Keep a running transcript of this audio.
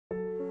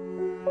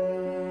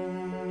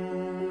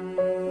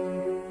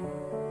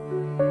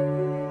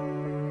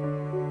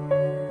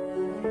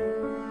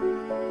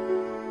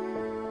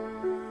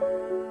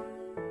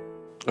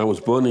was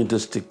born in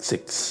District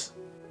 6,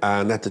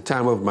 and at the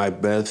time of my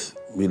birth,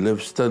 we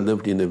still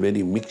lived in a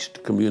very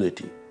mixed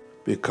community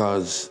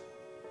because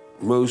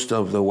most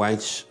of the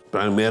whites,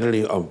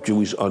 primarily of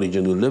Jewish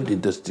origin, who lived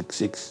in District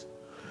 6,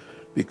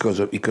 because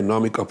of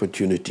economic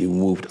opportunity,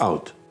 moved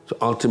out. So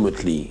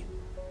ultimately,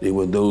 there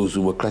were those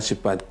who were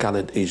classified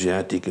colored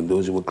Asiatic and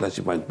those who were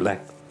classified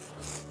black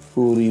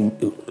who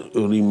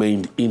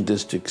remained in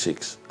District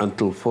 6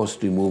 until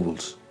forced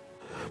removals.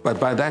 But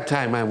by that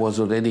time, I was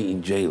already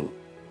in jail.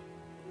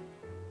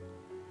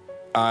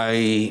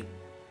 I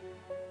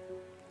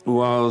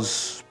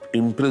was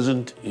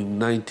imprisoned in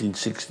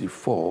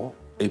 1964,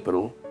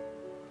 April,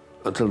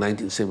 until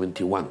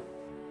 1971.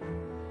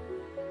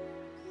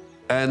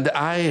 And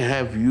I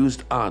have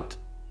used art.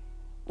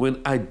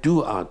 When I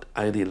do art,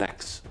 I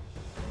relax.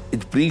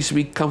 It brings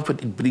me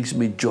comfort, it brings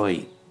me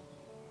joy.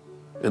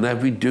 And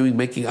I've been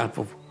making art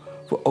for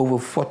over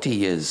 40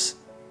 years.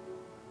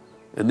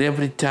 And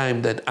every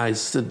time that I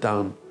sit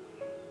down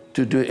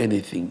to do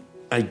anything,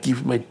 I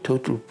give my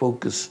total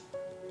focus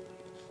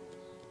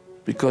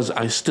because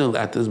I still,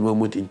 at this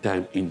moment in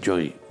time,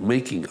 enjoy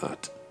making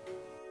art.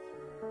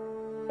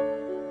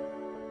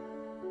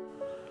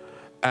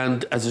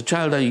 And as a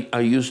child, I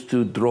used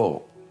to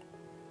draw,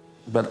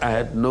 but I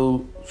had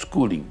no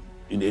schooling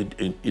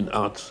in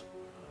arts.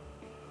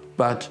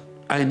 But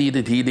I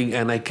needed healing,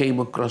 and I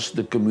came across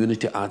the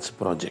Community Arts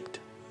Project.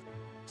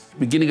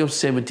 Beginning of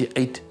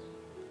 '78,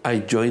 I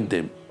joined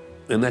them.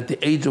 And at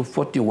the age of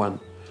 41,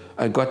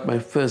 I got my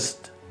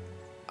first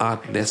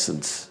art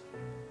lessons,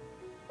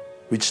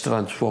 which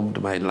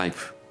transformed my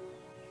life.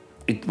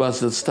 It was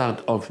the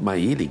start of my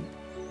healing.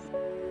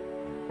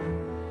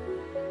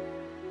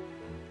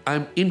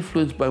 I'm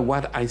influenced by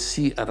what I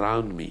see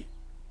around me.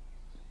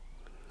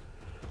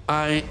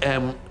 I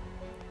am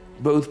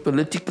both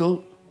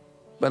political,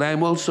 but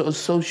I'm also a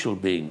social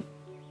being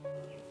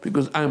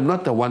because I'm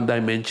not a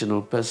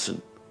one-dimensional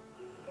person.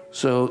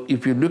 So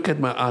if you look at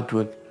my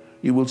artwork,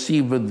 you will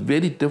see with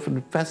very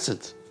different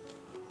facets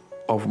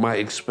of my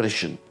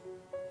expression,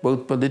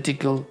 both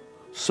political,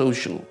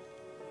 social.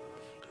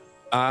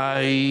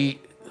 I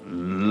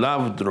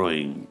love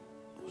drawing.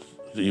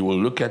 You will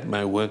look at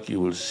my work, you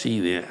will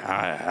see there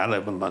are a hell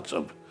of lots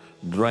of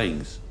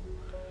drawings.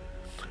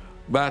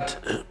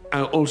 But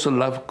I also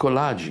love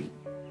collaging,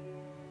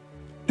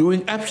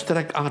 doing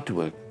abstract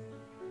artwork.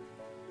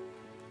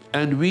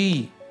 And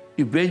we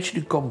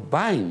eventually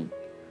combine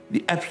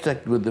the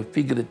abstract with the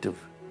figurative.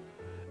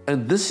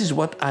 And this is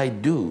what I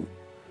do,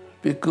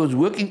 because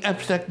working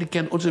abstractly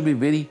can also be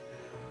very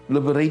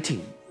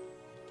liberating.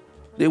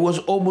 There was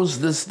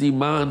almost this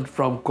demand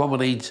from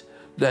comrades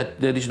that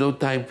there is no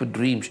time for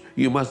dreams.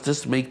 You must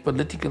just make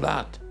political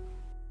art.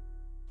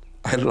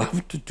 I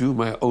love to do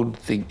my own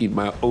thing in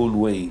my own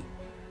way.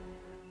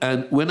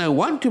 And when I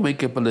want to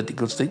make a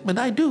political statement,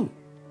 I do.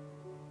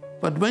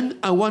 But when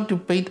I want to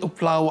paint a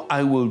flower,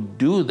 I will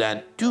do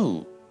that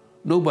too.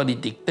 Nobody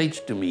dictates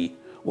to me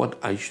what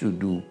I should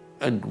do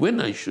and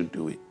when I should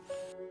do it.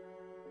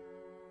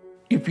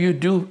 If you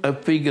do a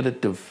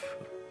figurative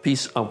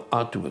piece of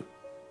artwork,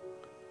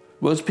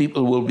 most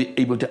people will be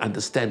able to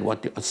understand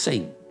what you are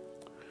saying.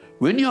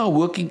 When you are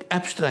working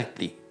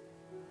abstractly,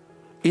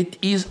 it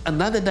is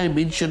another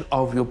dimension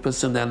of your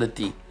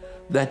personality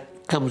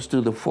that comes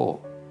to the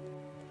fore.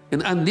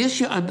 And unless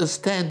you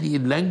understand the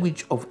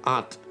language of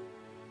art,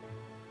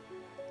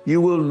 you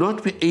will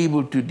not be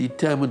able to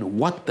determine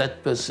what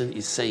that person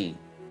is saying.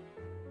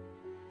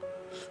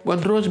 What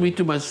draws me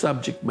to my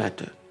subject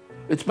matter?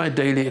 It's my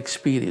daily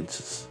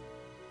experiences.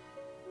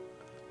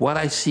 What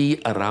I see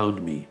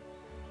around me.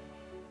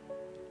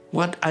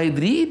 What I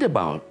read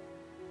about.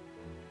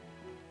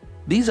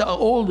 These are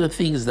all the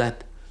things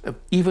that,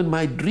 even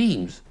my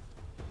dreams,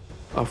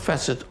 are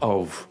facets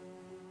of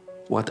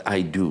what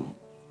I do.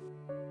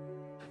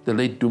 The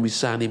late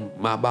Dumisani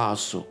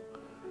Mabaso,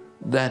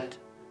 that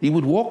he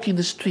would walk in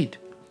the street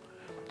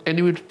and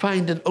he would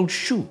find an old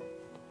shoe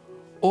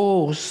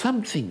or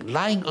something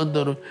lying on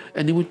the road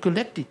and he would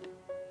collect it.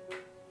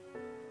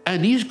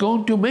 And he's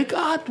going to make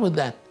art with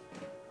that.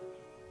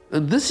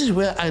 And this is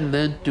where I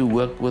learned to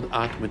work with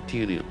art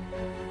material.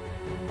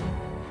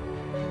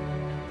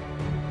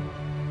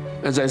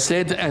 As I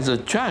said, as a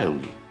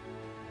child,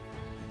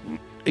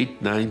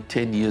 8, 9,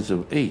 10 years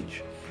of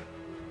age,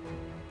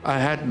 I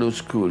had no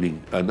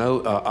schooling,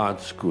 no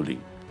art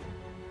schooling.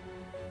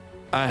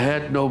 I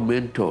had no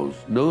mentors,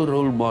 no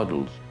role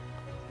models,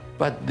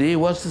 but there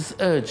was this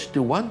urge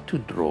to want to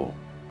draw.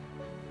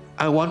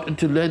 I wanted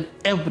to learn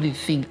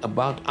everything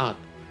about art.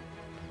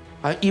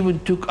 I even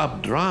took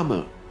up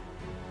drama.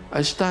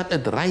 I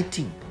started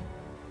writing.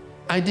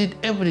 I did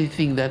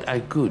everything that I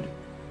could,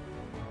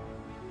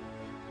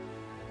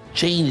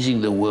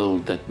 changing the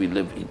world that we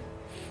live in.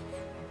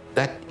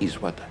 That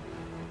is what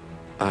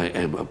I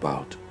am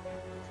about.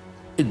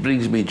 It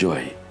brings me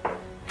joy.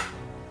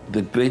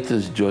 The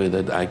greatest joy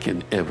that I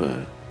can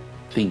ever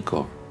think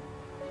of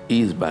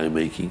is by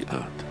making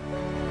art.